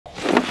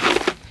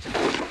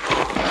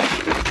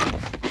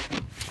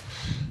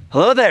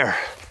Hello there.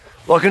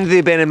 Welcome to the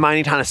abandoned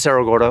mining town of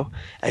Cerro Gordo.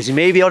 As you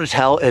may be able to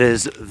tell, it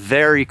is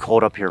very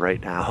cold up here right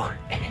now.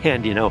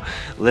 And you know,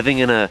 living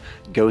in a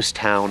ghost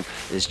town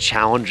is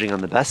challenging on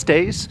the best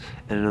days,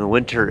 and in the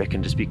winter it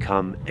can just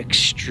become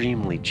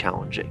extremely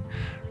challenging.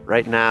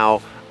 Right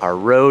now, our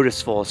road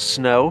is full of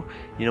snow.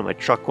 You know, my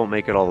truck won't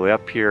make it all the way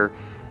up here.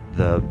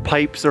 The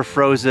pipes are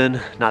frozen,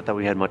 not that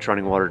we had much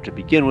running water to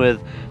begin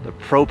with. The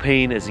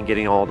propane isn't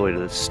getting all the way to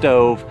the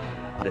stove.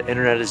 The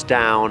internet is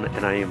down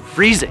and I am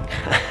freezing.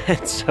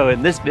 And so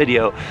in this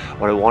video,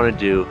 what I want to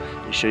do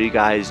is show you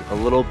guys a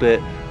little bit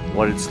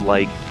what it's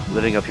like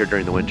living up here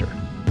during the winter.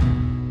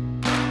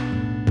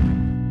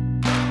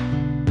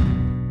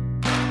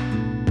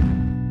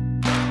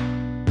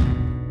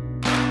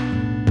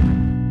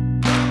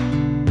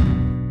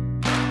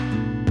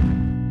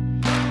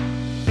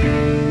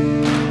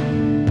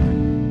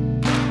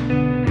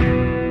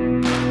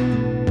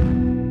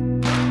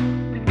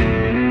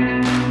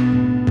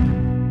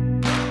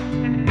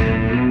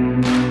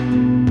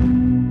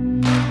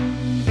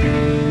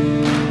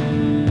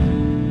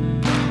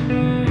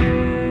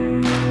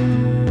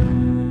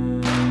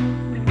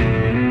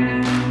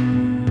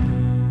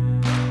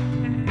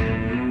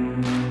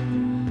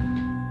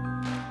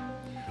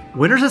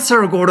 Winters at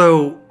Cerro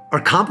Gordo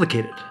are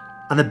complicated.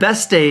 On the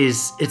best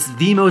days, it's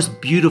the most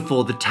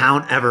beautiful the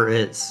town ever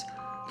is.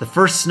 The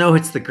first snow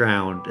hits the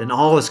ground and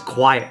all is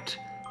quiet.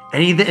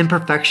 Any of the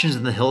imperfections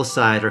in the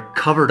hillside are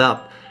covered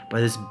up by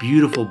this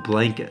beautiful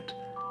blanket.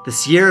 The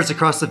Sierras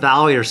across the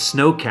valley are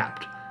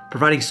snow-capped,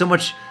 providing so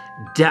much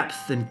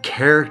depth and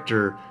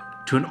character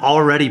to an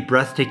already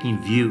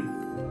breathtaking view.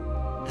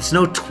 The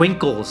snow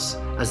twinkles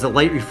as the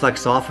light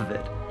reflects off of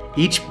it.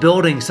 Each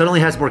building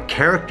suddenly has more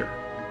character.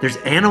 There's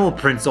animal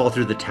prints all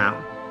through the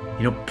town,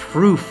 you know,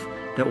 proof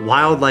that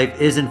wildlife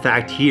is in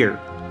fact here.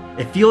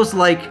 It feels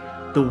like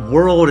the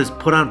world is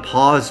put on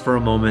pause for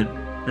a moment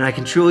and I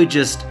can truly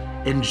just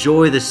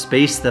enjoy the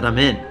space that I'm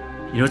in.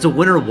 You know, it's a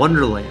winter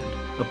wonderland,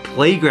 a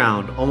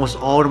playground almost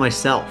all to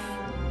myself.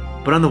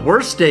 But on the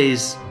worst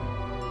days,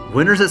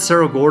 winters at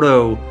Cerro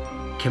Gordo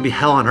can be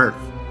hell on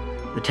earth.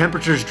 The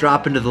temperatures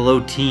drop into the low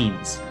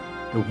teens.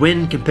 The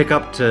wind can pick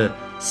up to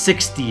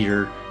 60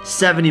 or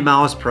 70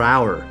 miles per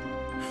hour.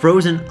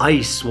 Frozen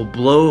ice will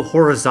blow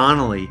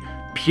horizontally,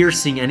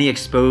 piercing any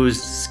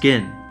exposed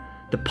skin.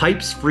 The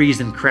pipes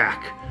freeze and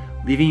crack,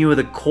 leaving you with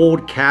a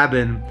cold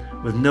cabin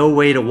with no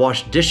way to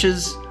wash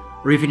dishes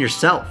or even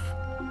yourself.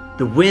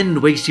 The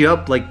wind wakes you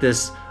up like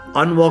this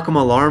unwelcome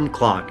alarm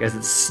clock as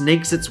it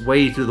snakes its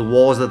way through the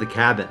walls of the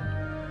cabin.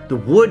 The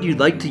wood you'd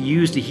like to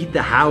use to heat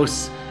the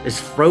house is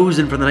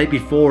frozen from the night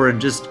before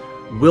and just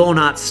will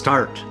not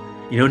start.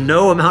 You know,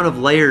 no amount of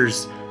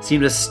layers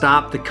seem to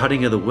stop the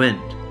cutting of the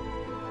wind.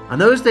 On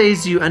those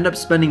days, you end up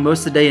spending most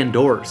of the day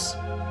indoors,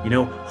 you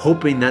know,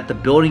 hoping that the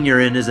building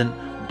you're in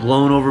isn't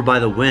blown over by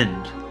the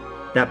wind.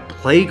 That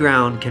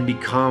playground can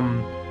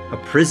become a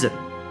prison.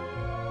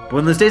 But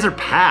when those days are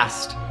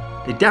past,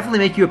 they definitely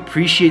make you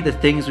appreciate the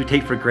things we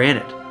take for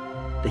granted.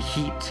 The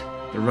heat,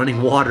 the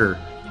running water,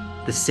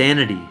 the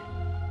sanity.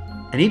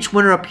 And each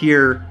winter up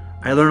here,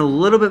 I learn a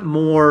little bit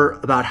more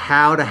about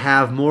how to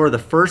have more of the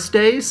first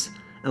days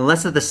and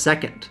less of the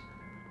second.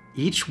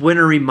 Each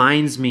winter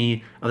reminds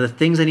me of the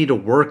things I need to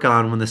work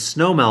on when the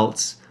snow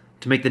melts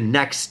to make the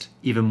next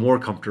even more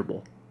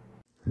comfortable.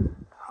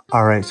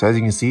 All right, so as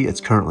you can see,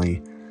 it's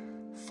currently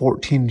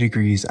 14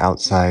 degrees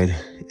outside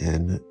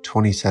and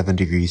 27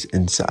 degrees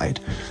inside.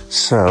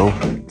 So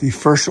the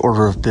first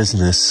order of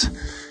business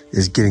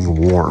is getting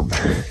warm.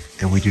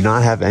 And we do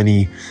not have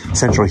any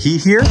central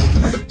heat here,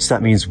 so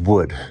that means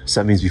wood. So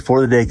that means before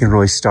the day can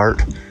really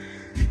start,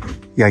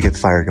 you gotta get the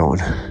fire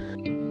going.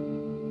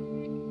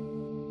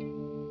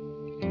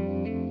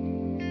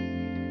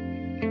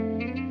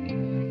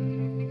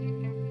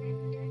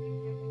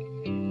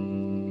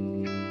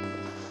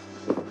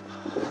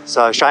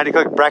 So I was trying to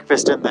cook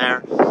breakfast in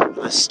there on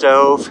the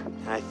stove,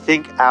 and I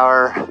think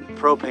our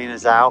propane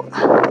is out.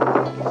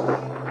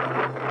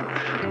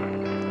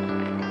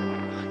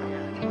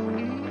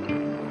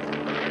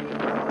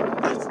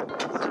 It's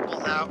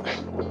almost out.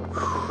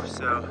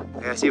 So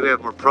I gotta see if we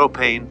have more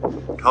propane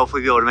to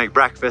hopefully be able to make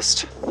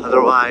breakfast.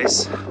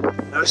 Otherwise,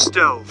 no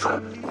stove.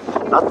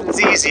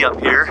 Nothing's easy up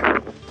here.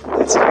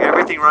 It's like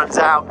everything runs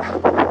out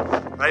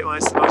right when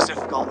it's the most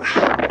difficult.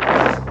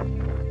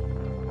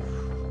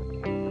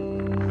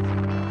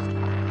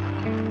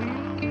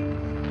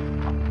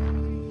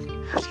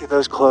 Have to get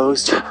those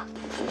closed.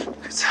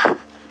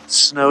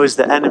 Snow is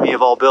the enemy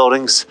of all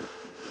buildings.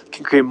 It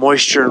can create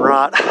moisture and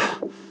rot.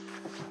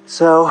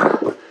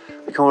 So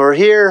we come over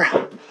here.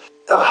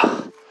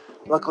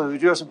 Luckily we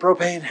do have some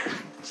propane.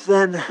 So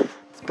then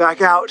it's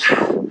back out.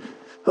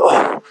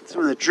 Oh,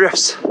 some of the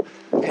drifts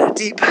kind of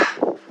deep.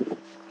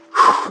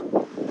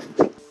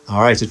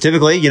 All right, so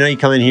typically, you know, you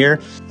come in here,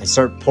 I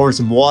start pouring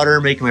some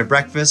water, making my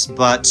breakfast,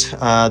 but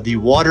the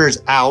water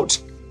is out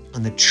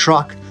on the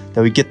truck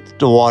that we get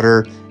the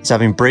water is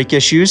having brake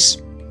issues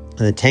and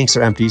the tanks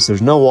are empty, so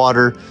there's no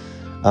water.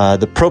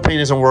 The propane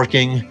isn't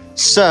working,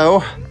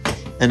 so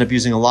end up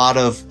using a lot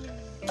of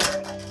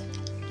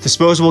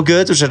disposable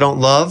goods, which I don't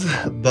love,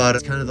 but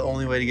it's kind of the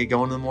only way to get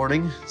going in the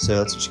morning. So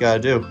that's what you gotta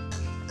do.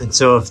 And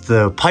so if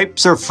the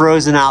pipes are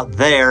frozen out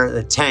there,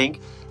 the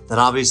tank, that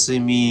obviously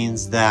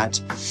means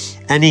that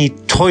any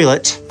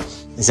toilet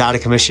is out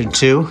of commission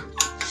too.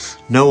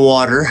 No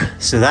water.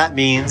 So that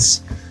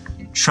means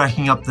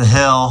trekking up the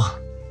hill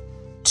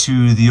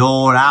to the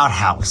old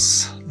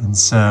outhouse. And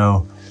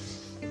so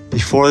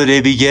before the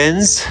day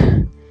begins,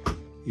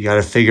 you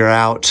gotta figure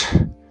out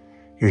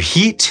your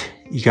heat,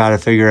 you gotta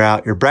figure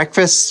out your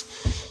breakfast,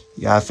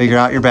 you gotta figure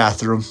out your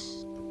bathroom.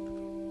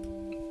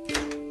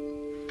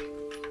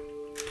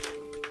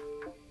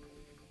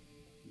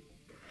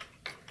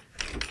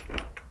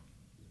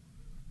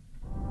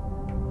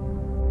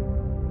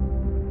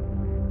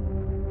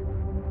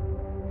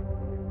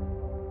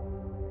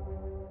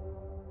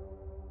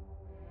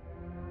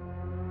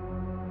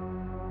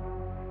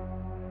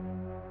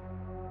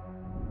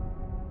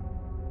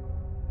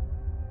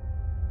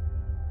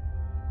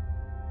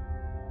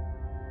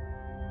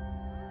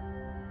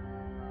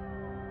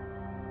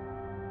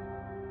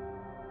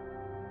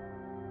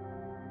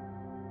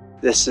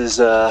 This is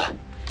the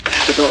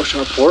door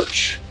on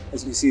porch.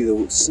 As you can see,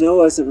 the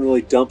snow isn't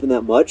really dumping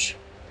that much,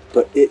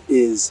 but it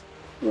is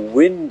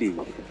windy.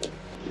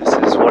 This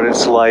is what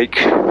it's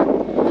like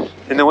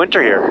in the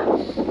winter here.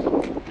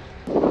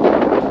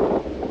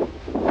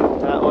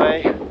 That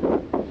way.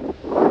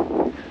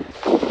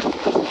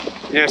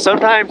 You know,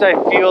 sometimes I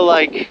feel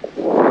like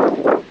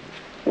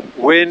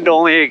wind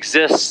only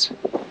exists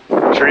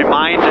to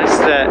remind us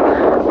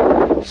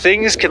that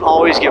things can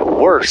always get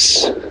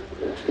worse.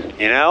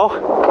 You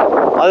know?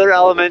 Other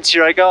elements,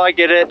 you're like, oh, I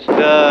get it.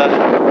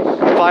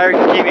 The fire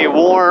can keep me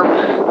warm.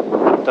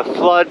 The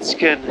floods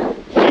can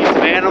feed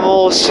some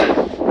animals.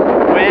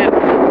 Wind,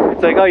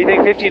 it's like, oh, you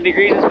think 15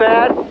 degrees is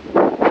bad?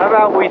 How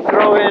about we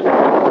throw in some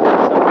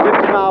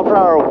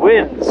 50-mile-per-hour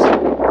winds? It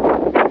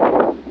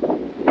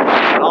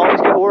can always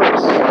get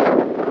worse.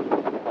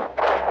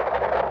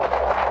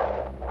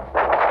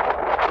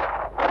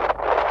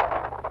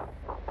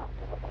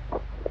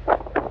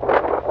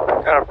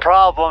 Got a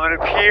problem. It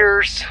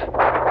appears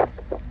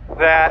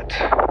that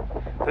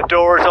the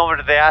door is open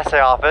to the assay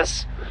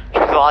office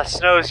because a lot of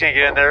snow is going to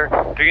get in there.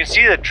 You can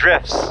see the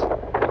drifts. I'll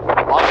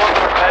go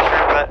for a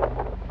measure,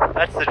 but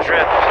that's the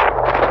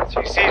drift. So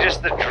you see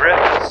just the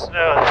drift of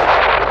snow.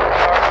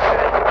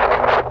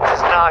 This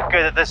is not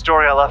good that this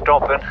door got left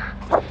open.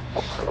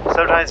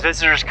 Sometimes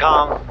visitors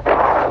come.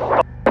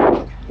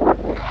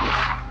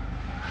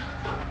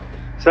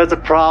 So that's a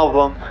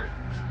problem.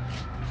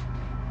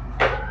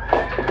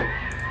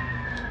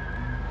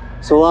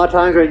 So a lot of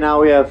times right now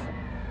we have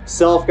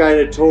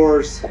self-guided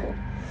tours.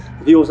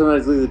 People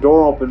sometimes leave the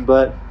door open,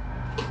 but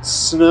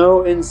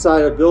snow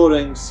inside of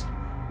buildings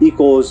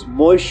equals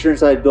moisture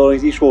inside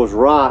buildings equals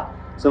rot.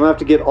 So I'm gonna have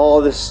to get all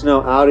this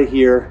snow out of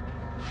here,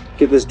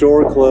 get this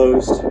door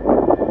closed, so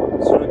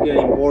we don't get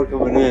any more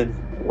coming in.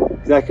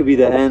 That could be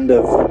the end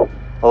of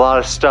a lot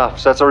of stuff.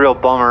 So that's a real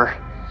bummer.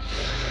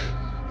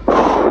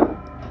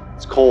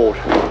 It's cold,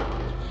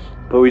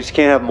 but we just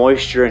can't have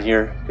moisture in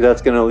here because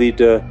that's gonna lead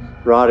to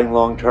rotting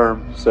long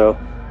term. So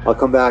I'll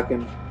come back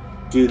and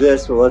do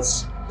this, but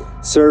let's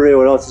survey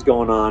what else is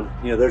going on.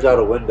 You know, there's out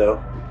a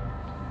window.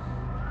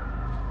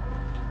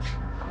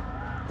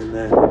 And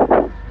then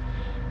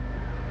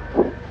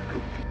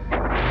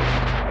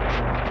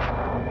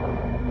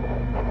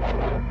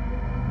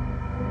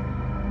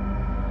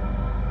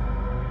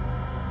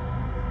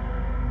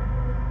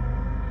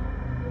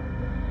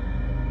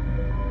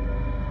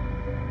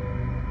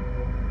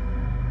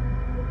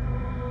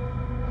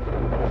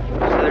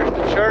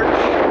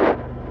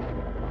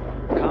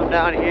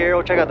down here,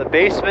 we'll check out the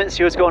basement,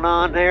 see what's going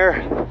on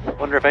there.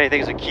 Wonder if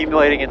anything's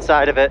accumulating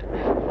inside of it.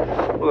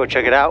 We'll go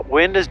check it out.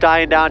 Wind is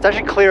dying down. It's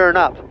actually clearing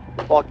up.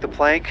 Walk the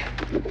plank.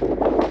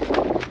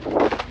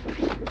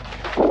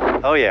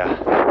 Oh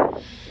yeah.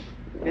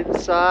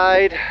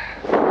 Inside,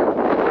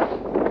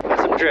 got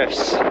some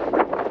drifts.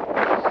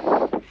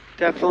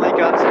 Definitely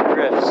got some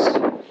drifts.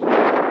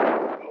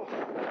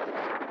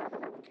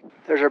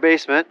 There's our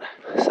basement.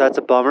 So that's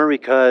a bummer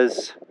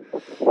because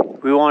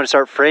we want to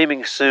start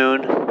framing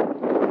soon.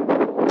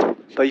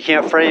 But you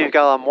can't frame, you've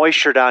got a lot of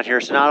moisture down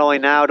here. So not only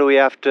now do we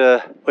have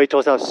to wait till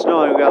it's out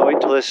snowing, we gotta wait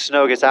till this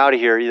snow gets out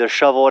of here. Either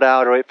shovel it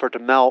out or wait for it to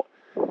melt,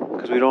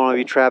 because we don't want to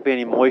be trapping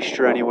any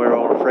moisture anywhere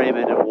when we're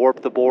framing and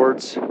warp the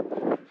boards.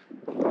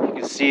 You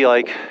can see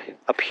like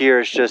up here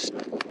is just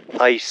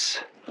ice.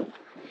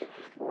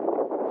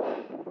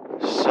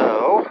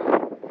 So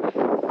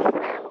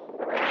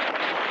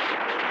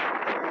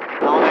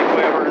I'll make my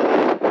way over to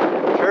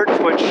the church,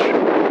 which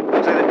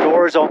looks like the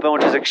door is open,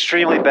 which is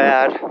extremely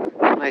bad.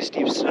 Nice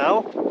deep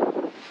snow.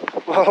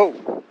 Whoa.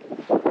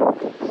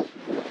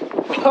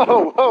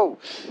 Whoa, whoa.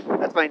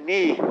 That's my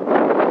knee.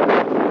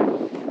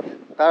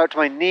 About up to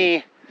my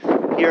knee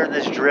here in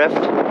this drift.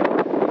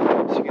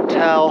 So you can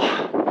tell,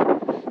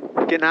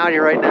 getting out of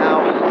here right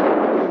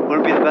now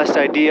wouldn't be the best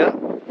idea.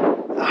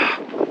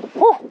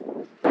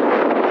 Whew.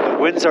 The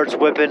wind starts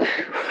whipping.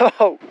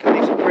 Can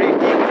make some pretty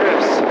deep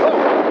drifts.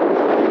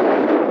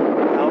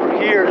 Over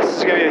here, this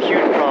is going to be a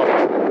huge problem.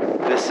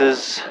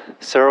 is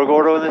Cerro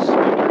Gordo in this.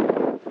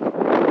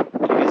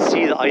 You can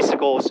see the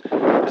icicles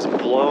just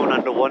blown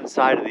onto one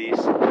side of these.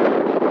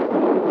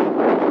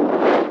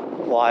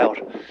 Wild.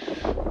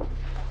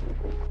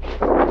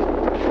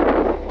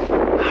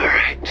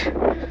 Alright,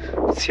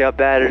 let's see how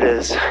bad it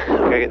is. I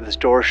gotta get this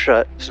door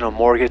shut so no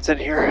more gets in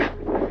here.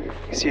 You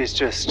can see it's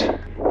just,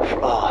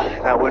 oh,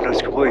 that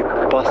window's completely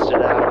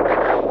busted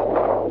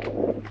out.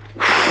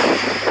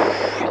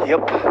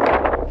 Yep.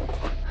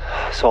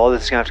 So all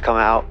this is gonna have to come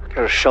out.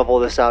 Gotta shovel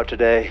this out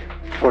today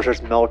before it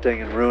starts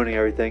melting and ruining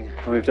everything.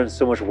 And we've done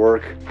so much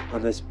work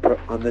on this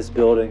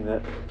building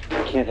that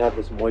I can't have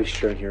this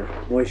moisture in here.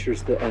 Moisture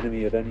is the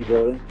enemy of any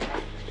building.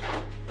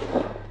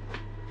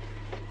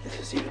 This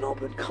is even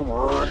open, come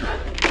on.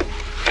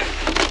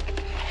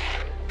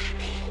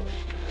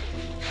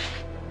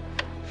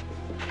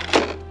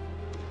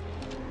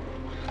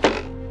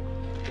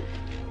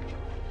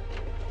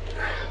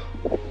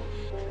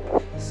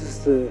 This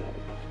is the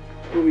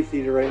movie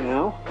theater right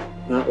now.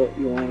 Not what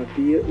you want to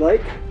be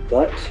like,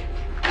 but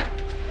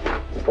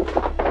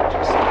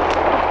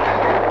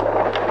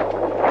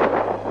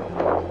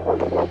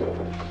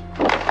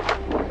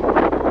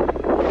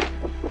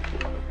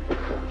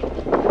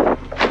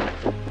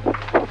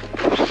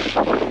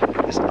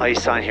this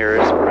ice on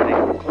here is pretty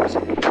close.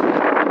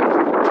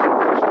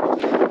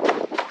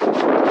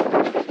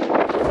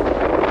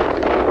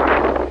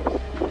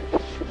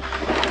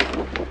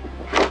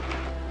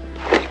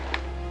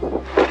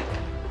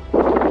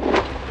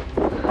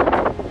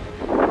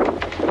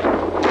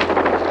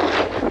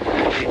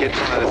 Get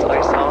some of this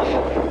ice off.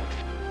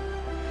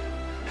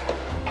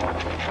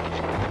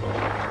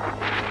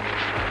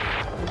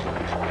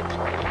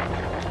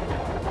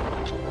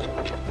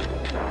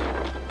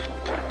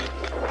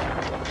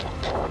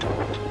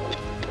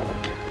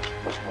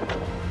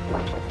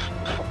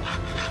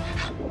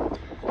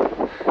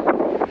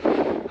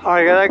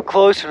 Alright, I got that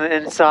close from the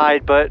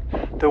inside, but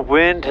the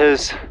wind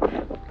has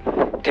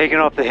taken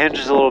off the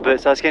hinges a little bit,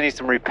 so that's gonna need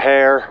some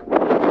repair,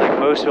 like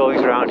most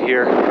buildings around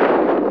here.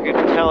 You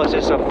can tell it's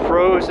just a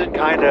frozen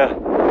kind of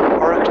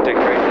Arctic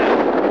right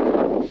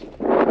now.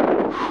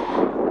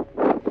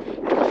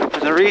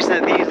 And the reason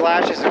that these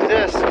latches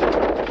exist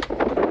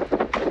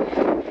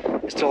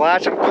is to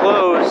latch them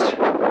closed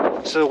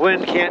so the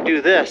wind can't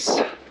do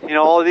this. You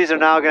know, all of these are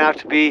now going to have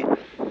to be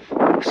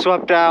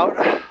swept out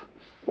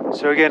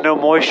so again no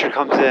moisture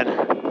comes in.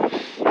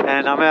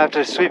 And I'm going to have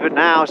to sweep it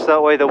now so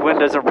that way the wind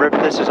doesn't rip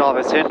this just off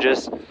its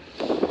hinges.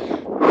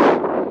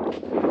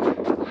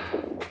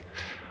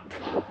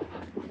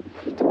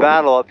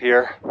 Battle up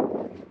here.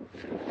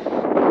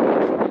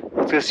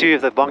 Let's go see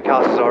if the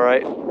bunkhouse is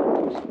alright.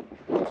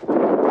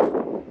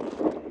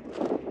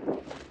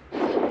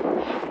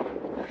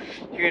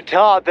 You can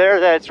tell out there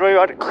that it's really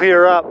about to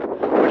clear up,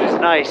 which is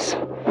nice,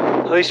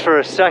 at least for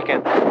a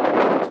second.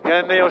 You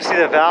haven't been able to see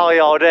the valley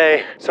all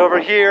day. So over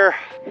here,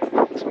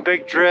 some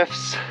big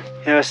drifts.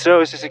 You know,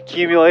 snow is just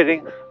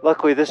accumulating.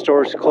 Luckily this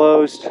door is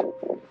closed.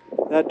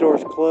 That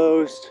door's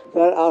closed.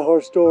 That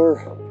outhorse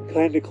door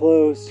kind of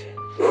closed.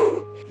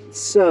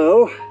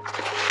 So,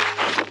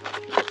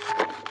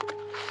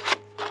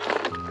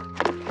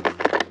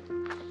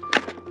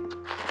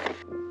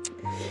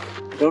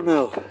 don't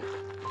know.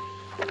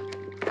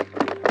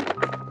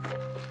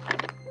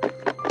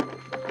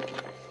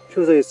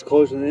 Feels like it's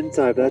closed on the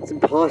inside, but that's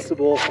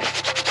impossible.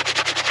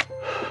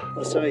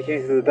 Unless somebody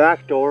came through the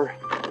back door,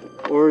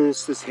 or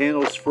this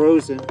handle is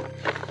frozen.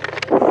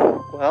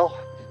 Well,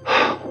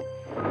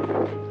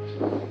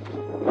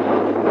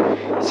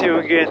 see if we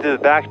can get into the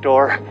back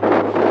door.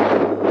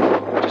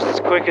 Just as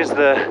quick as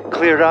the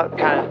cleared up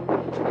kind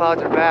of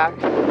clouds are back.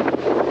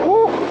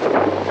 Woo!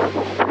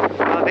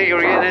 I don't think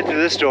we're getting into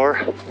this door.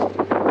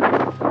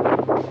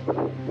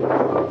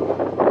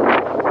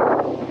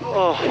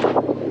 Oh.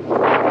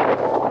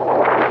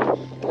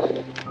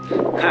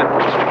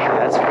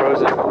 Yeah, it's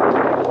frozen.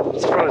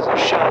 It's frozen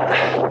shut.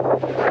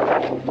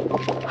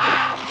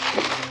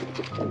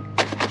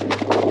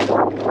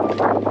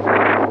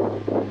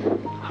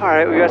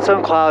 Alright, we got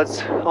some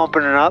clouds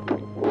opening up.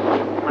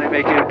 Might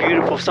make it a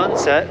beautiful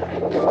sunset.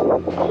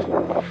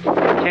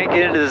 Can't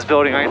get into this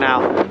building right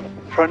now.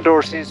 Front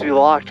door seems to be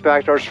locked,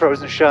 back door's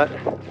frozen shut. So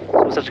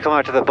we'll have to come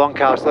out to the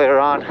bunkhouse later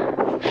on.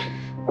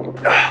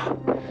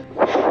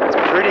 It's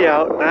pretty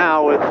out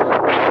now with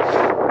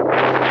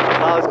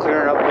clouds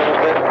clearing up a little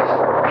bit.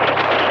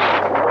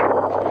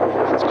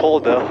 It's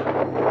cold though.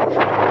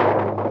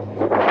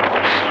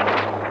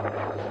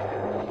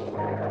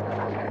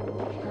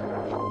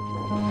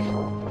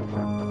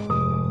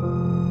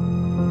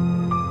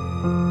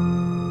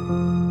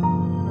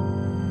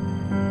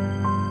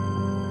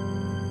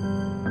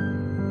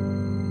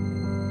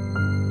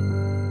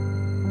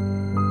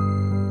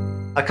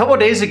 A couple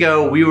days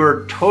ago, we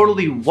were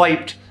totally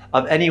wiped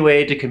of any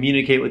way to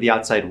communicate with the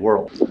outside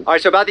world. All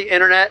right, so about the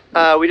internet,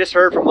 we just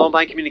heard from Lone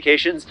Pine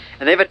Communications,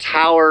 and they have a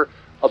tower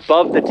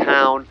above the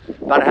town,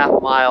 about a half a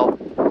mile.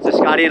 So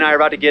Scotty and I are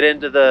about to get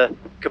into the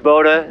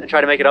Kubota and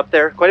try to make it up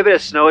there. Quite a bit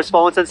of snow has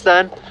fallen since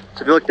then.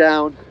 So if you look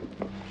down,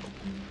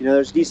 you know,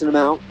 there's a decent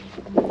amount.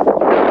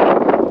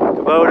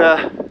 Kubota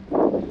Kubota.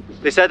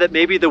 They said that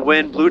maybe the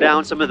wind blew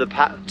down some of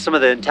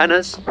the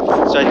antennas.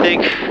 So I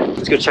think,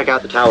 let's go check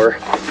out the tower.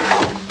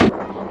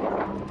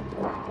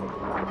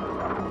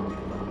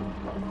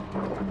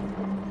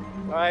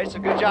 All right, so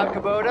good job,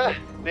 Kubota.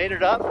 Made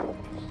it up.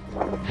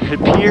 It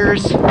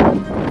appears.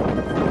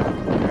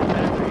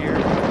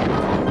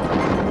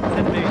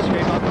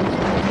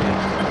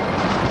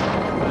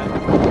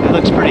 It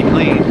looks pretty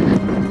clean.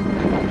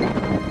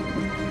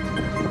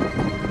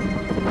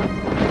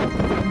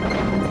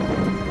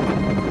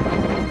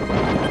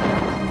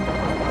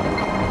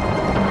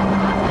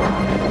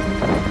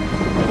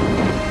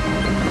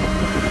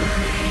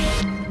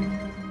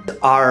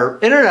 Our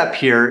internet up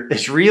here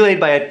is relayed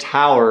by a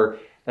tower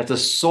that's a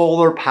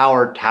solar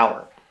powered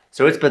tower.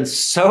 So it's been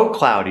so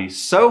cloudy,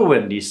 so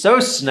windy, so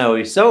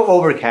snowy, so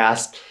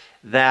overcast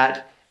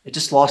that it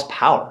just lost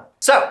power.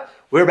 So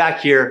we're back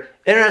here.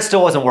 Internet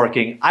still wasn't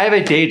working. I have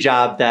a day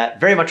job that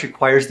very much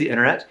requires the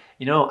internet.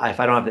 You know, if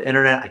I don't have the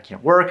internet, I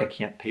can't work. I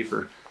can't pay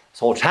for this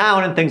whole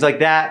town and things like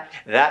that.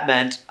 That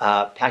meant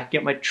packing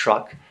up my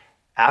truck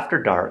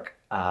after dark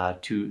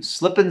to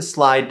slip and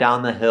slide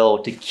down the hill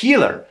to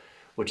Keeler,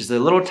 which is a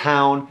little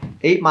town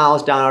 8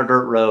 miles down our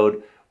dirt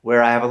road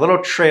where I have a little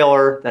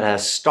trailer that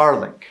has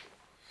Starlink.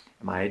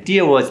 And my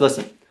idea was,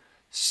 listen,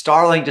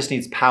 Starlink just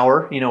needs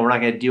power. You know, we're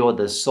not gonna deal with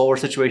the solar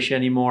situation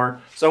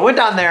anymore. So I went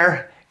down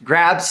there,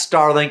 grabbed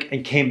Starlink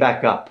and came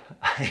back up.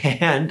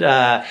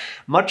 And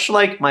much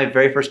like my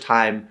very first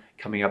time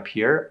coming up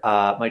here,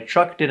 my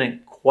truck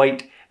didn't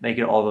quite make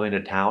it all the way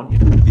into town.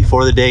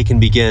 Before the day can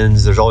begin,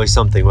 there's always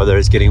something, whether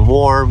it's getting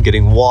warm,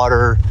 getting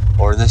water,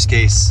 or in this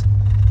case,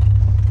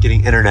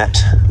 getting internet.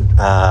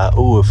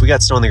 Ooh, if we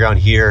got snow on the ground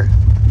here,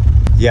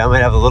 yeah, I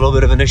might have a little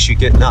bit of an issue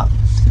getting up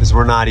because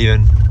we're not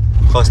even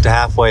close to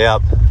halfway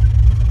up.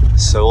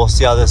 So we'll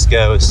see how this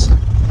goes.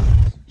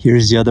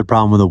 Here's the other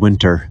problem with the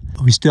winter.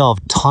 We still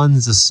have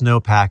tons of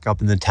snowpack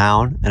up in the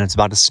town and it's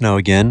about to snow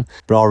again.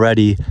 But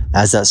already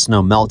as that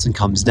snow melts and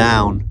comes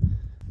down,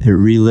 it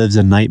relives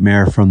a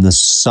nightmare from the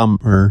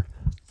summer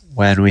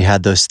when we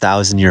had those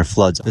 1,000-year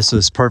floods. This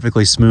was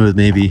perfectly smooth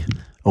maybe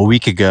a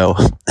week ago,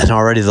 and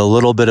already the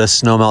little bit of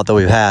snow melt that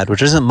we've had,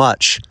 which isn't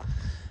much,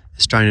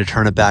 is trying to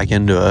turn it back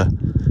into a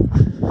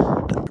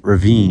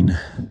ravine.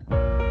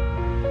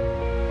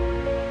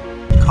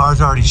 The car's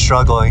already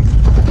struggling.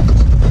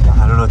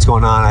 I don't know what's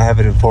going on. I have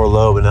it in 4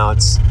 low, but now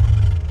it's,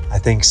 I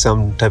think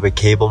some type of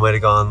cable might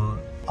have gone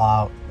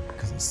out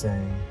because it's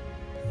saying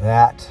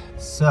that.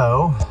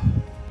 So,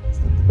 it's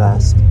not the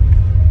best.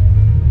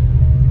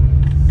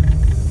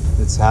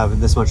 It's having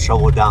this much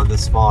trouble down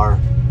this far.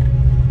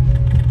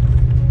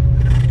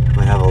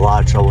 Might have a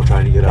lot of trouble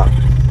trying to get up.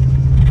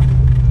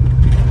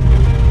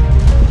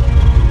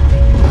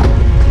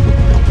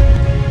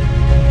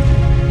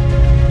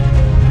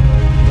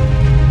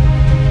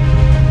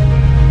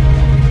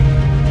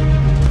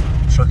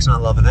 Truck's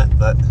not loving it,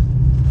 but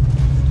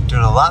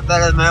doing a lot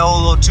better than my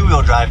old little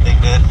 2-wheel drive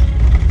thing did.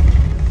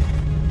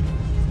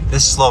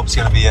 This slope's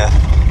gonna be a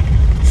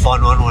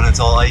fun one when it's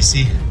all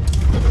icy.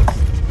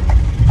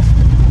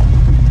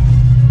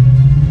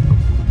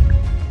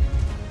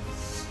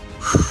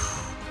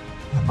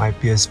 Might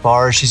be as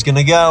far as she's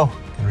gonna go.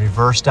 Can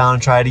reverse down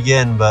and try it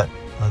again, but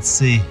let's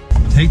see.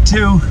 Take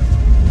 2.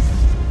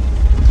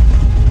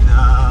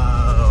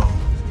 No.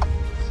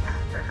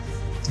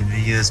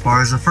 Didn't get as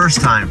far as the first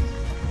time.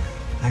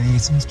 I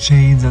need some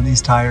chains on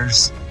these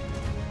tires.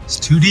 It's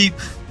too deep.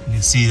 You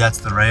can see that's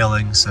the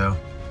railing, so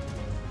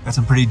got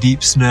some pretty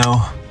deep snow.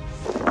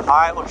 All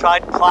right, we'll try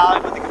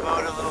plowing with the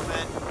Kubota a little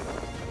bit.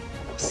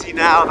 We'll see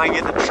now if I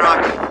can get the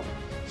truck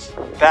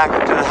back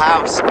up to the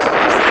house. There's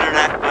the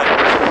internet, but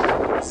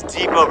it's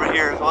deep over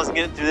here. If I wasn't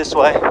getting through this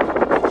way, I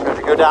have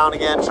to go down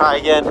again, try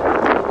again.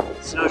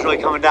 The snow's really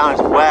coming down.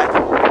 It's wet,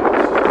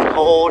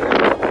 cold,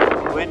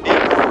 windy.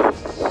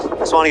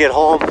 Just want to get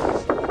home.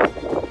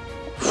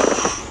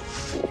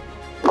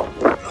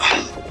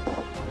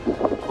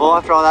 Well,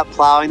 after all that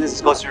plowing, this is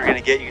as close as we're gonna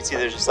get. You can see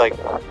there's just like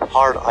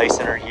hard ice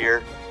in her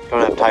here.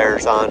 Don't have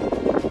tires on.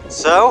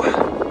 So,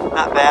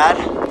 not bad.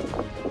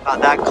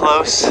 Not that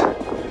close.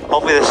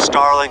 Hopefully the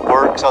Starlink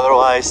works,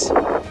 otherwise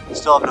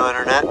still have no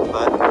internet,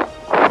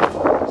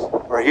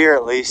 but we're here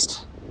at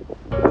least.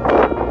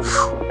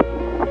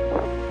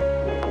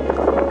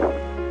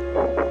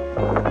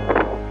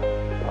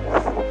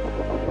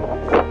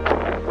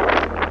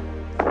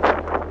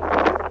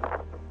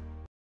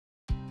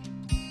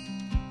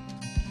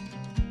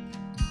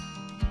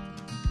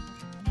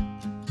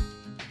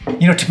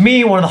 You know, to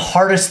me, one of the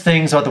hardest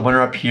things about the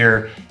winter up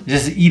here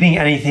is just eating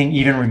anything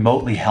even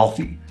remotely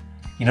healthy.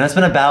 You know, it's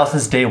been a battle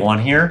since day one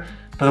here,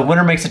 but the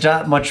winter makes it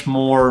that much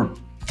more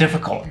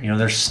difficult. You know,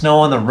 there's snow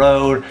on the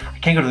road. I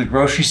can't go to the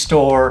grocery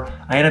store.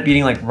 I end up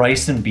eating like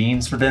rice and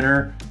beans for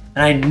dinner.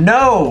 And I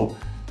know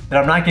that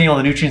I'm not getting all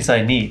the nutrients that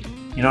I need.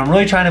 You know, I'm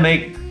really trying to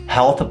make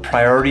health a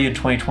priority in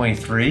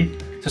 2023.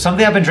 So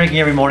something I've been drinking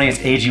every morning is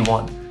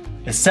AG1.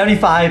 It's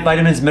 75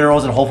 vitamins,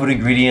 minerals, and whole food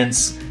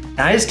ingredients.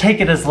 And I just take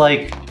it as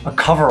like a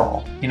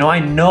coverall. You know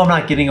I'm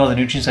not getting all the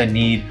nutrients I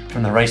need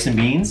from the rice and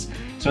beans.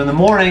 So in the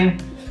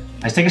morning,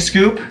 I just take a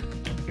scoop,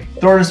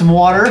 throw it in some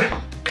water,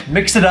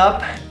 mix it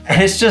up,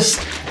 and it's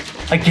just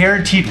a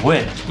guaranteed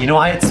win. You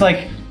know, it's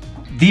like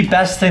the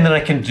best thing that I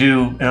can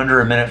do in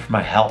under a minute for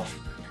my health.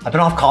 I've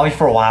been off coffee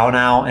for a while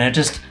now, and it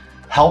just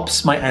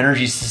helps my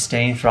energy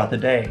sustain throughout the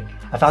day.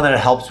 I found that it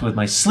helps with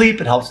my sleep,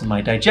 it helps with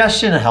my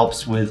digestion, it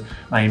helps with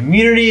my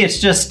immunity. It's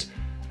just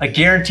a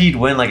guaranteed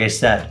win, like I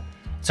said.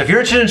 So if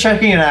you're interested in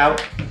checking it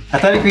out,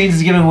 Athletic Greens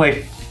is giving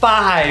away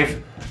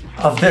 5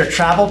 of their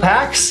travel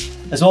packs,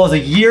 as well as a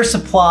year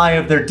supply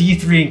of their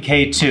D3 and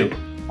K2.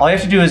 All you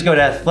have to do is go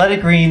to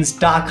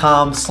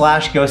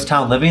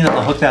athleticgreens.com/ghosttownliving, and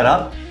they'll hook that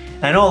up.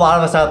 And I know a lot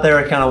of us out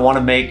there kind of want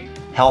to make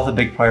health a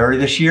big priority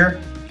this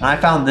year, and I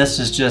found this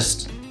is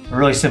just a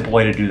really simple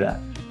way to do that.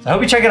 So I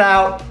hope you check it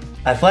out,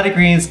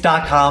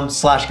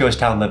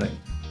 athleticgreens.com/ghosttownliving.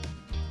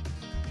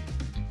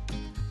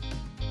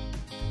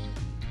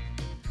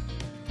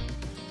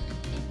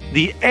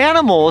 The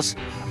animals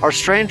are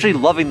strangely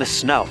loving the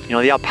snow. You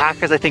know, the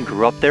alpacas, I think,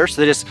 grew up there,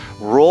 so they just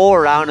roll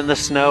around in the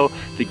snow.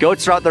 The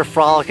goats are out there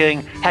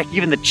frolicking. Heck,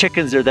 even the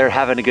chickens are there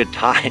having a good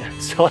time.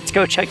 So let's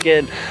go check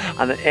in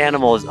on the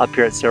animals up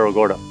here at Cerro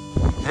Gordo.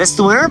 It's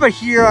the winter, but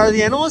here are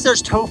the animals.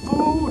 There's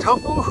Tofu.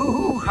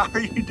 Tofu, how are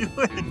you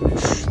doing?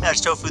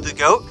 There's Tofu the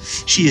goat.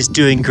 She is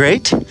doing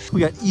great.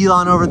 We got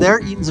Elon over there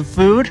eating some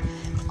food.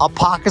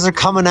 Alpacas are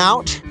coming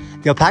out.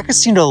 The alpacas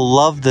seem to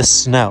love the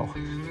snow.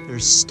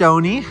 There's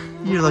Stony,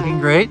 you're looking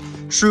great.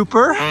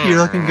 Trooper, you're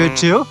looking good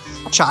too.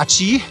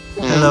 Chachi,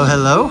 hello,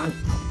 hello.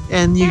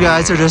 And you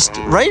guys are just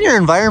right in your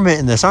environment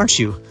in this, aren't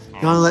you?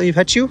 You wanna let me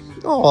pet you?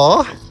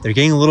 Aw, they're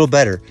getting a little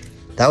better.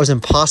 That was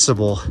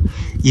impossible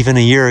even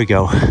a year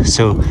ago.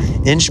 So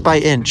inch by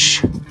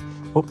inch.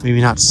 Oh,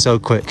 maybe not so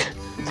quick.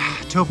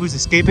 Tofu's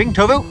escaping.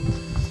 Tofu,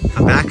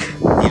 come back.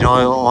 You know,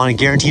 I want a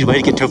guaranteed way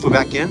to get Tofu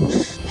back in.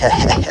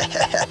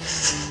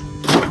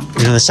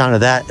 You know, the sound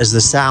of that is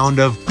the sound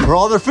of where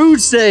all their food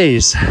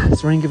stays. So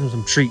we're gonna give them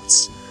some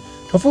treats.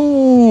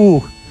 Tofu,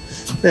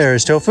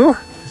 there's Tofu.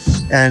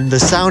 And the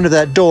sound of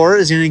that door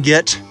is gonna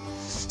get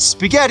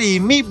spaghetti,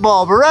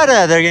 meatball,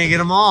 burrata. They're gonna get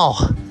them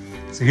all.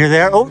 So here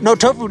they are. Oh, no,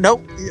 Tofu,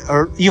 no.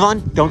 Or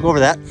Yvonne, don't go over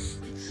that.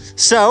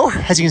 So,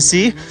 as you can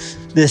see,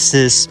 this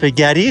is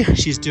Spaghetti.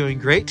 She's doing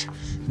great.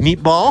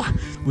 Meatball.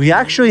 We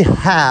actually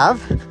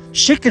have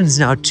chickens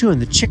now too,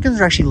 and the chickens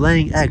are actually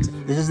laying eggs.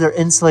 This is their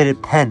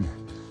insulated pen.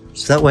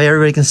 So that way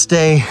everybody can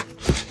stay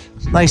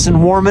nice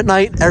and warm at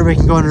night. Everybody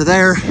can go under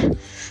there.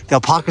 The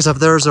alpacas up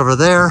there is over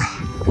there.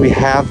 We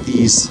have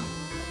these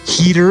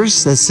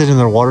heaters that sit in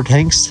their water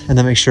tanks and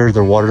then make sure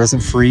their water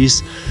doesn't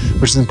freeze,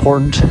 which is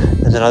important.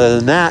 And then other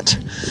than that,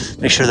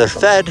 make sure they're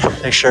fed,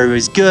 make sure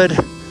everybody's good.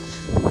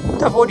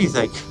 Duff, what do you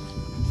think?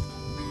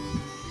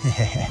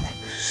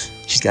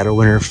 She's got her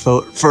winter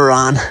fur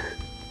on.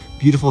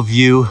 Beautiful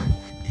view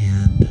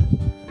and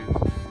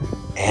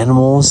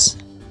animals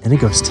and a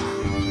ghost town.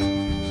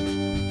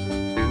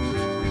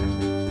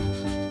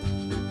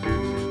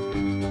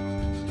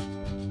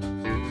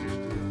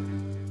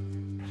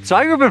 So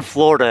I grew up in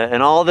Florida,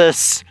 and all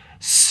this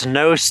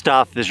snow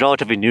stuff is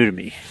relatively new to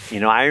me. You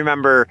know, I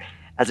remember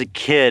as a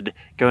kid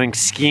going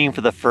skiing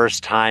for the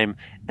first time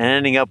and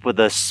ending up with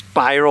a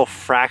spiral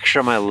fracture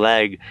on my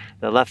leg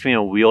that left me in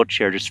a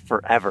wheelchair just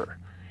forever.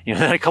 You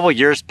know, then a couple of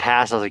years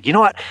passed, I was like, you know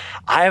what?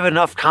 I have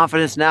enough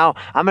confidence now,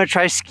 I'm gonna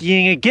try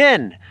skiing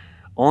again,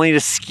 only to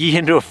ski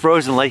into a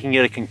frozen lake and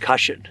get a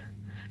concussion.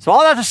 So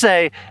all that to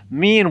say,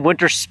 me and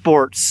winter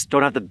sports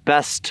don't have the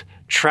best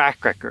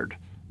track record,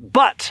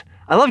 but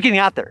I love getting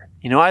out there.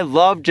 You know, I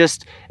love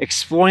just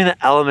exploring the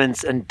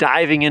elements and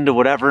diving into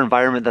whatever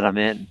environment that I'm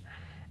in.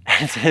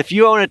 And if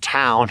you own a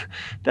town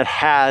that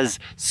has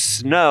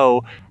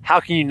snow, how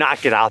can you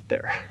not get out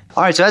there?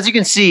 All right, so as you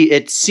can see,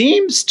 it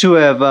seems to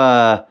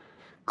have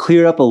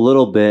cleared up a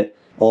little bit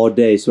all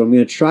day. So what I'm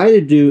gonna try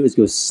to do is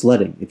go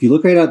sledding. If you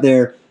look right out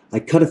there, I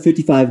cut a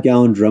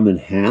 55-gallon drum in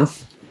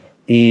half,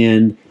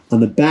 and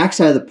on the back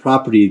side of the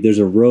property, there's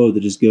a road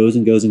that just goes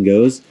and goes and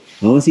goes.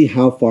 I want to see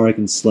how far I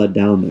can sled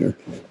down there.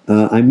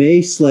 I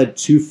may sled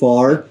too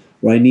far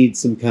where I need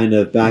some kind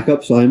of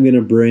backup, so I'm going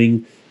to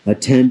bring a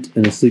tent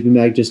and a sleeping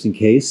bag just in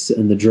case,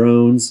 and the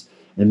drones,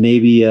 and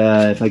maybe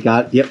if I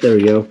got, yep, there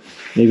we go,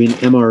 maybe an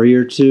MRE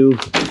or two,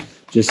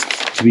 just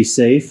to be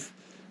safe.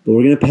 But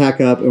we're going to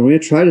pack up, and we're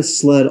going to try to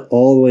sled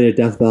all the way to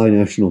Death Valley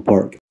National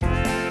Park.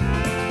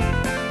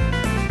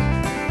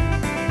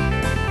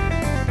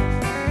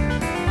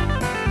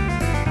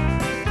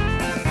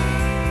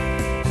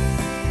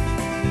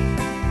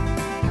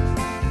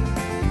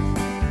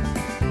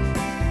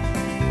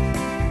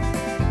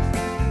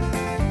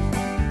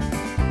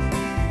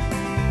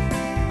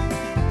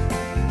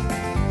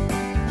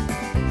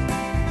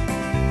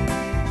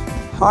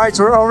 All right,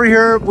 so we're over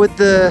here with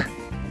the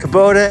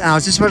Kubota, and I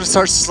was just about to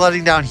start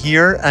sledding down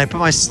here, and I put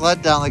my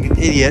sled down like an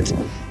idiot,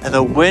 and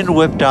the wind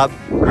whipped up,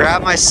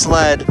 grabbed my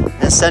sled,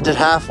 and sent it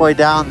halfway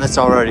down this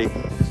already.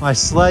 My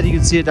sled, you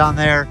can see it down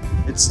there,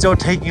 it's still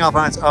taking off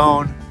on its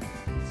own.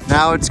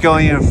 Now it's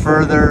going even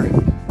further.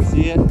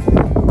 See it?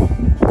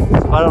 So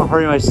if I don't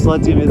hurry, my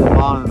sled's gonna be at the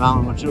bottom of the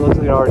mountain, which it looks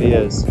like it already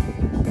is.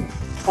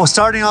 Well,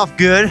 starting off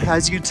good.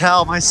 As you can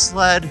tell, my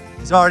sled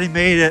has already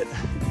made it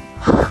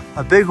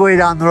a big way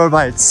down the road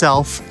by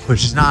itself,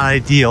 which is not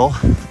ideal.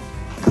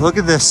 Look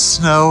at this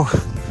snow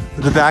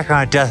with the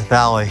background of Death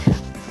Valley.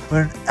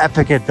 What an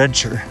epic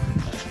adventure.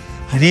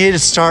 I needed to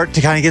start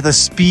to kind of get the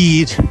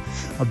speed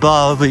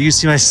above, but you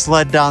see my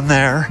sled down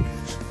there.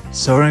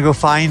 So we're gonna go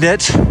find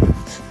it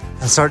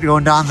and start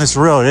going down this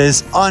road. It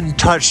is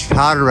untouched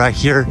powder right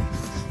here,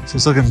 so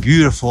it's looking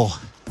beautiful.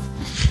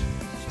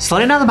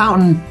 Sledding down the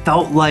mountain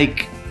felt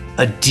like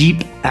a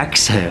deep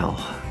exhale.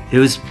 It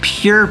was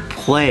pure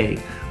play,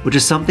 which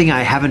is something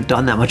I haven't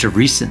done that much of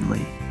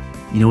recently.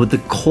 You know, with the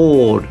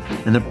cold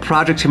and the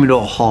project coming to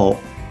a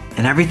halt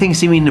and everything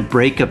seeming to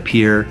break up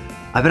here,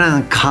 I've been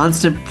on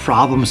constant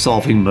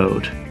problem-solving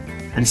mode.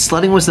 And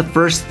sledding was the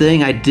first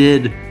thing I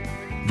did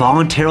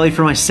voluntarily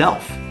for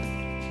myself.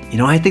 You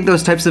know, I think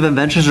those types of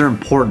adventures are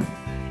important.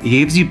 It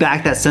gives you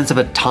back that sense of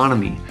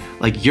autonomy,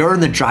 like you're in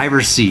the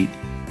driver's seat,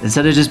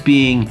 instead of just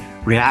being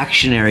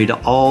reactionary to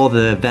all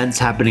the events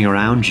happening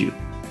around you.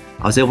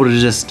 I was able to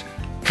just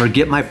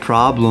forget my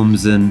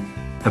problems and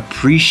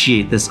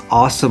appreciate this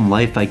awesome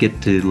life I get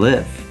to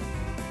live.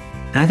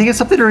 And I think it's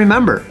something to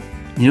remember,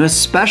 you know,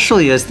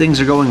 especially as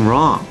things are going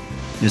wrong.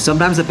 You know,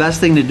 sometimes the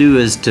best thing to do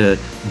is to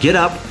get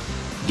up,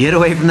 get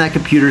away from that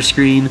computer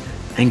screen,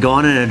 and go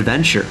on an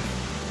adventure.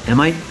 It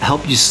might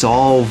help you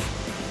solve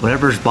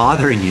whatever's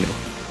bothering you.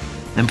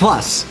 And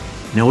plus,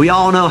 you know, we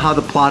all know how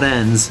the plot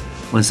ends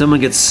when someone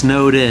gets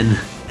snowed in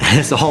and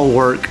it's all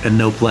work and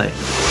no play.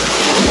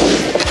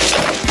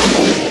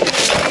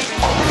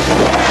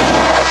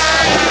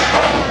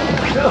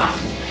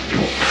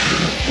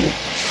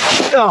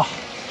 Oh.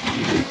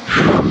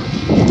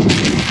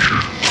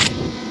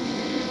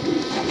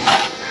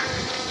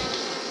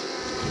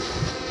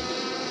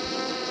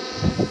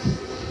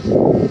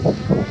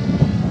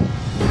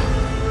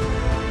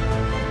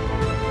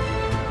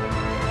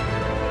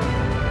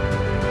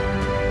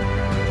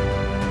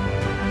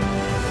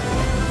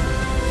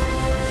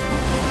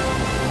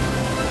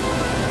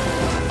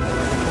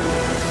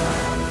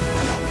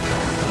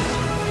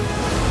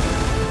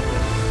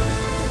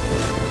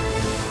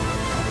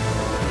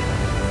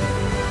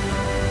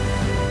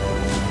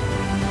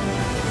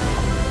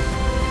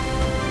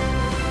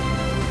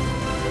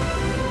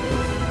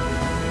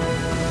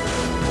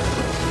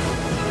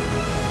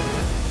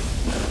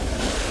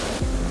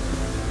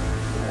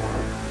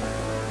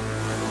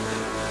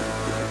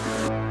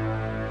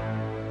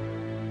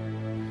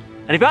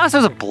 And to be honest, it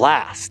was a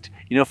blast.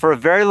 You know, for a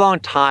very long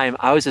time,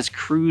 I was just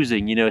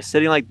cruising, you know,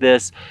 sitting like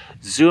this,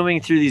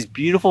 zooming through these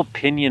beautiful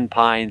pinyon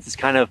pines, just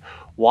kind of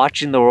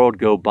watching the world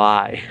go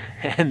by.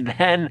 And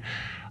then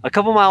a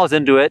couple miles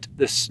into it,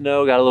 the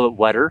snow got a little bit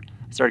wetter,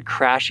 started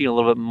crashing a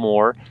little bit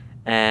more,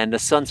 and the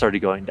sun started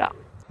going down.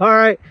 All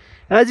right,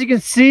 as you can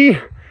see,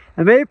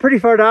 I made it pretty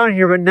far down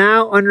here, but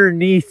now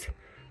underneath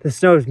the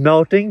snow is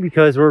melting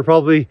because we're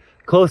probably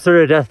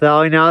closer to Death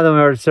Valley now than we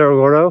are to Cerro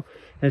Gordo.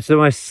 And so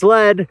my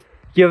sled,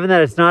 given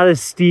that it's not as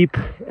steep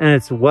and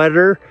it's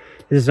wetter,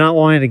 is not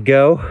wanting to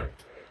go.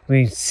 I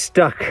mean,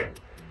 stuck.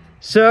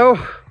 So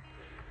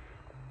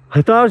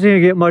I thought I was gonna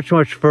get much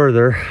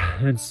further.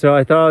 And so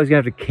I thought I was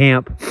gonna have to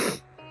camp.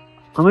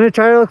 I'm gonna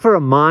try to look for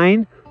a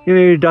mine, maybe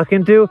to duck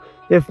into.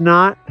 If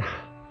not,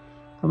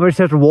 I'm gonna just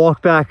have to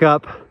walk back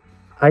up.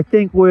 I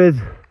think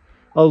with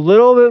a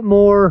little bit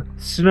more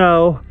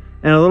snow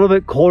and a little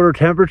bit colder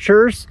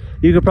temperatures,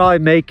 you could probably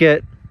make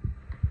it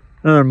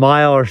another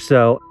mile or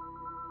so.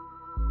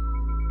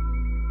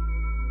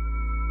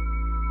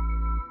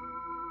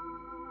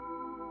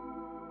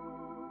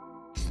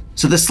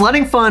 So the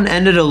sledding fun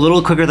ended a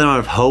little quicker than I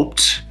would have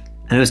hoped,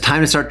 and it was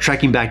time to start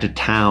trekking back to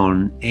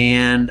town.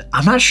 And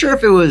I'm not sure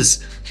if it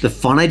was the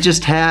fun I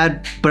just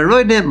had, but I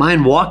really didn't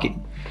mind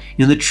walking.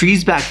 You know, the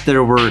trees back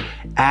there were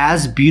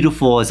as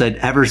beautiful as I'd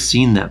ever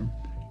seen them.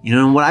 You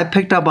know, and what I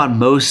picked up on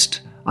most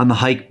on the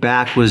hike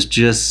back was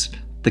just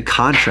the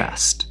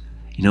contrast.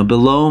 You know,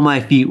 below my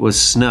feet was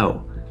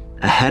snow.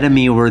 Ahead of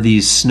me were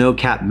these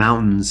snow-capped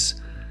mountains.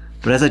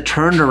 But as I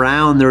turned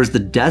around, there was the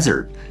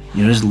desert,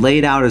 you know, just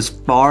laid out as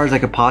far as I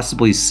could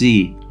possibly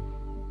see.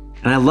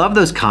 And I love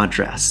those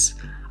contrasts.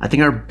 I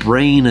think our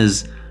brain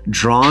is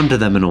drawn to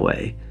them in a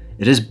way.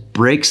 It just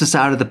breaks us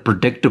out of the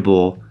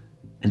predictable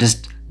and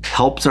just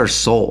helps our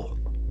soul.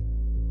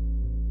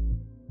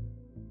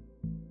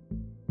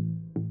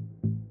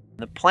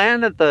 The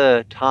plan at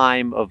the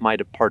time of my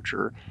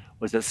departure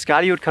was that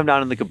Scotty would come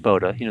down in the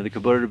Kubota. You know, the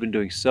Kubota had been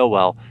doing so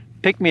well,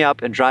 pick me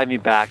up and drive me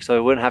back so I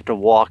wouldn't have to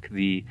walk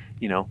the,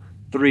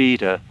 3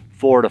 to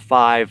 4 to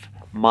 5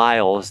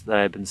 miles that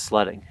I've been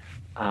sledding.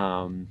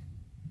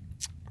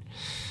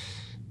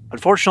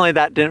 Unfortunately,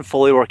 that didn't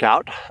fully work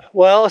out.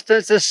 Well,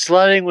 since this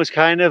sledding was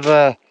kind of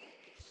a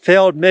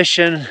failed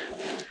mission,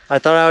 I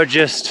thought I would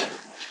just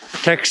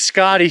text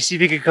Scotty, see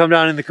if he could come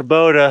down in the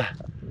Kubota.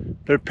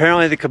 But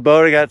apparently the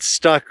Kubota got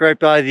stuck right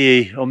by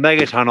the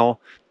Omega Tunnel,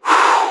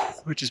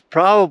 which is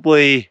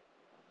probably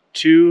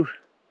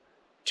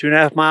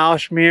 2.5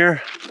 miles from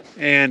here.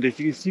 And if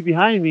you can see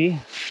behind me,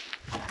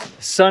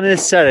 the sun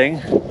is setting.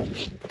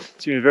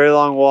 It's gonna be a very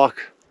long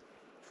walk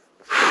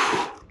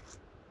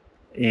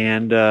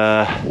and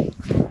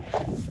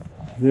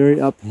very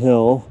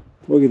uphill.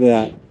 Look at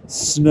that.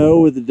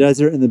 Snow with the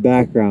desert in the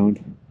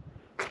background.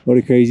 What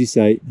a crazy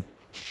sight.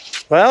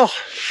 Well,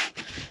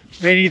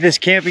 may need this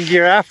camping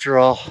gear after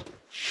all.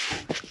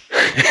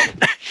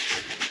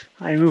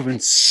 I'm moving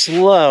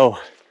slow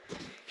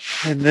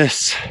in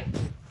this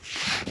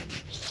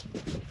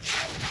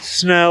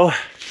snow.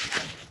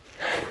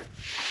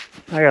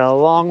 I got a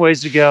long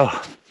ways to go.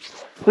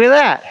 Look at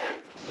that.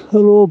 A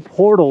little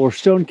portal or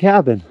stone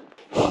cabin.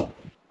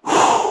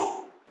 I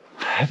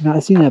have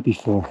not seen that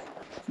before.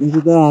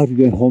 Maybe I'll have to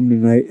get home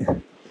tonight.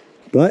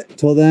 But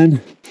till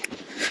then,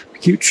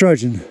 keep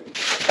trudging.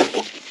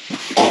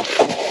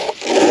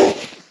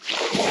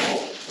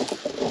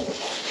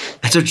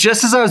 So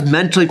just as I was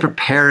mentally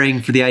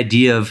preparing for the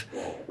idea of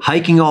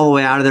hiking all the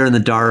way out of there in the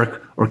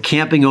dark or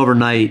camping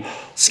overnight,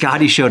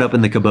 Scotty showed up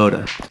in the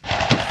Kubota.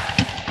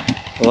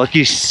 Well,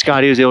 lucky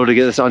Scotty was able to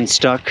get this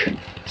unstuck.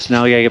 So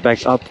now we gotta get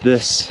back up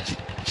this.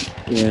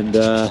 And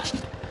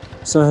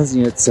sun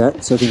hasn't yet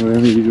set, so I think we're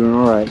gonna be doing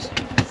all right.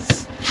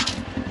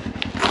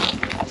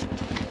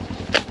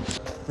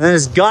 Then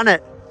just gun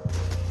it.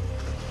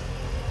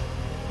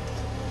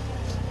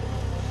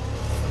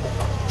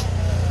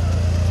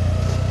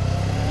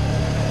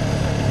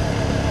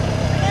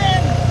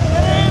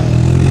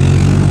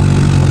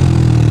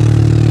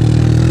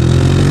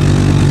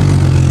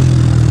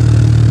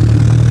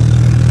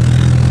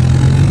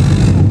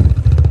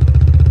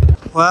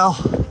 Well,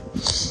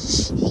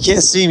 you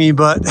can't see me,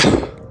 but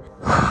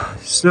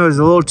snow is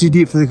a little too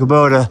deep for the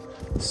Kubota.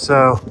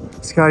 So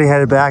Scotty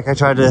headed back. I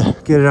tried to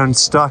get it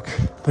unstuck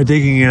by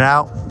digging it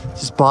out,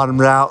 just bottomed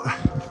it out.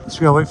 So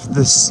we gotta wait for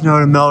the snow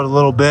to melt a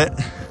little bit,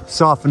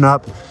 soften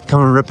up,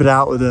 come and rip it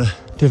out with a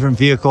different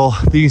vehicle.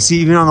 But you can see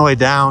even on the way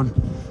down,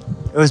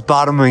 it was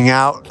bottoming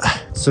out.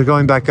 So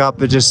going back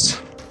up, it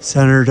just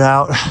centered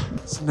out.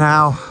 So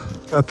now,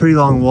 got a pretty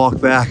long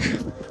walk back,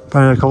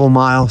 probably a couple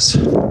miles.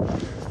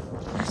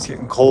 It's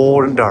getting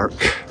cold and dark.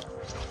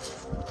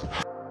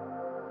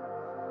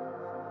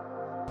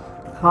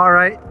 All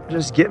right,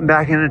 just getting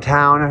back into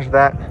town after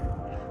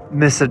that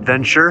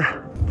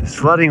misadventure. The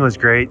sledding was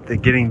great. The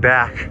getting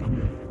back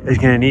is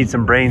gonna need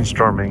some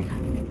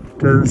brainstorming.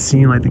 Doesn't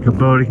seem like the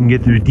Kubota can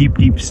get through deep,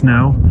 deep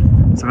snow.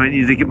 So I might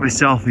need to get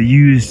myself a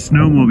used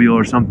snowmobile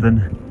or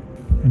something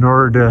in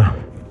order to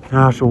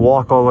not have to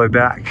walk all the way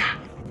back.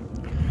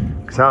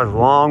 Cause that was a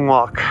long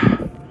walk.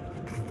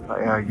 But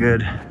yeah,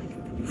 good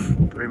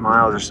 3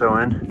 miles or so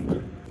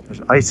in.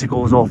 There's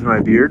icicles all through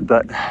my beard,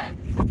 but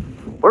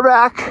we're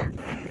back.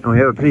 And we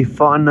have a pretty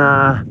fun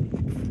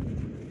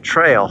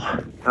trail.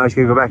 Now I just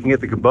gotta go back and get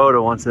the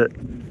Kubota once it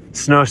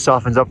snow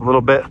softens up a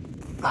little bit.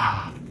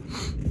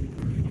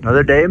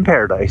 Another day in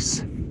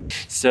paradise.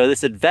 So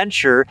this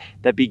adventure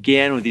that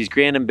began with these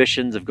grand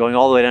ambitions of going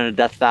all the way down to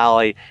Death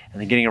Valley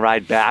and then getting a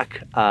ride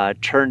back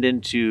turned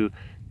into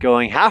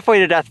going halfway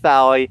to Death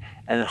Valley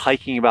and then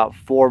hiking about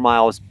 4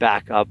 miles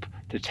back up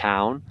to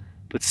town.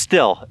 But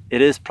still,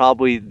 it is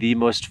probably the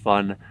most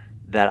fun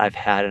that I've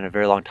had in a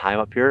very long time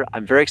up here.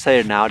 I'm very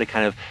excited now to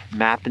kind of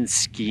map and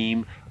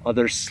scheme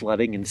other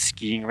sledding and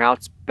skiing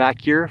routes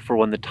back here for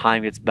when the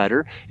time gets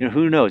better. You know,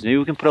 who knows? Maybe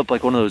we can put up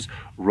like one of those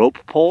rope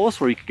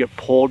poles where you could get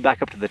pulled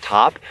back up to the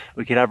top.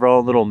 We could have our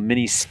own little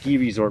mini ski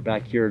resort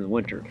back here in the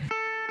winter.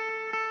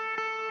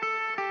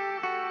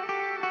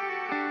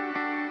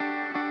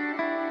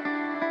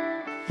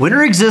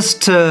 Winter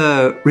exists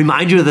to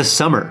remind you of the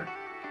summer,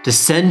 to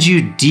send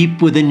you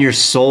deep within your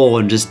soul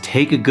and just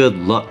take a good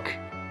look.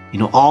 You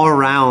know, all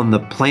around the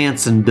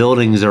plants and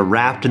buildings are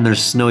wrapped in their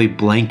snowy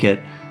blanket,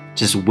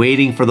 just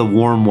waiting for the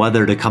warm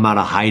weather to come out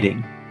of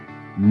hiding,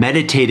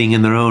 meditating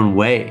in their own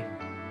way.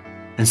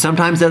 And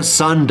sometimes that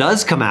sun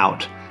does come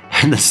out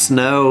and the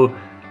snow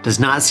does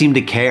not seem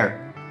to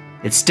care.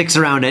 It sticks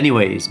around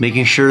anyways,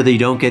 making sure that you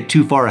don't get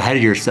too far ahead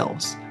of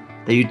yourselves,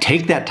 that you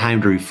take that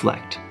time to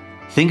reflect.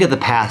 Think of the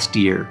past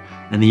year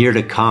and the year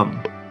to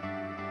come.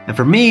 And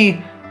for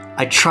me,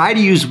 I try to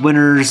use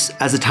winters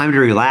as a time to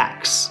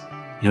relax,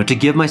 you know, to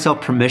give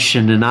myself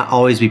permission to not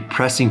always be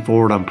pressing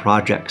forward on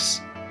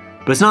projects.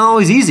 But it's not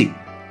always easy.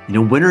 You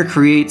know, winter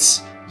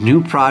creates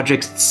new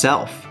projects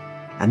itself.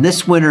 And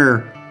this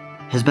winter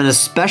has been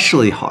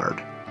especially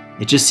hard.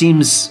 It just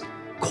seems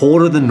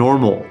colder than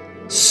normal,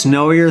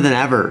 snowier than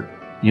ever.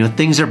 You know,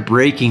 things are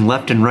breaking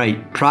left and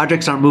right.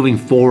 Projects aren't moving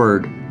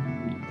forward.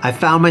 I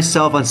found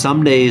myself on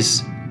some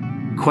days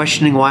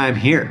questioning why I'm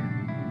here.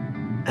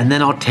 And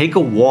then I'll take a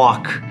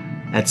walk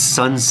at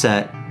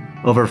sunset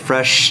over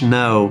fresh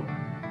snow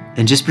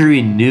and just be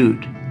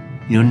renewed.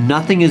 You know,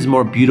 nothing is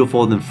more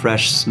beautiful than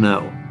fresh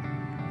snow,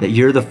 that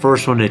you're the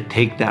first one to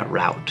take that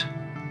route.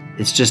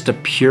 It's just a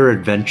pure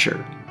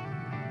adventure.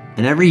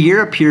 And every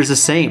year appears the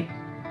same.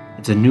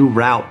 It's a new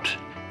route,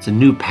 it's a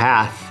new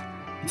path,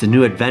 it's a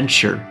new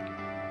adventure.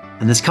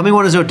 And this coming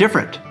one is no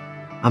different.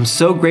 I'm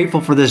so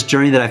grateful for this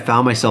journey that I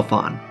found myself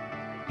on.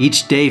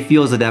 Each day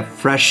feels like that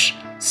fresh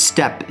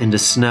step into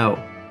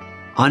snow.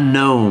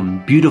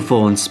 Unknown,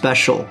 beautiful, and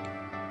special.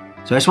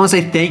 So I just want to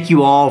say thank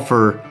you all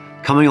for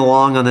coming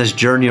along on this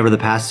journey over the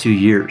past 2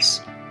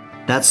 years.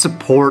 That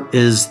support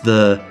is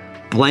the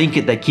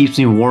blanket that keeps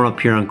me warm up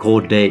here on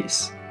cold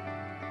days.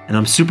 And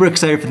I'm super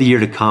excited for the year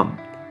to come,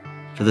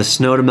 for the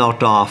snow to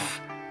melt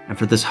off, and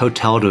for this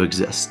hotel to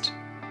exist.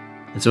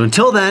 And so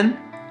until then,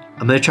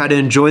 I'm gonna try to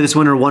enjoy this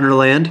winter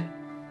wonderland,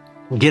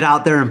 get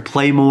out there and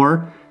play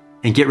more,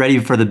 and get ready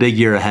for the big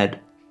year ahead.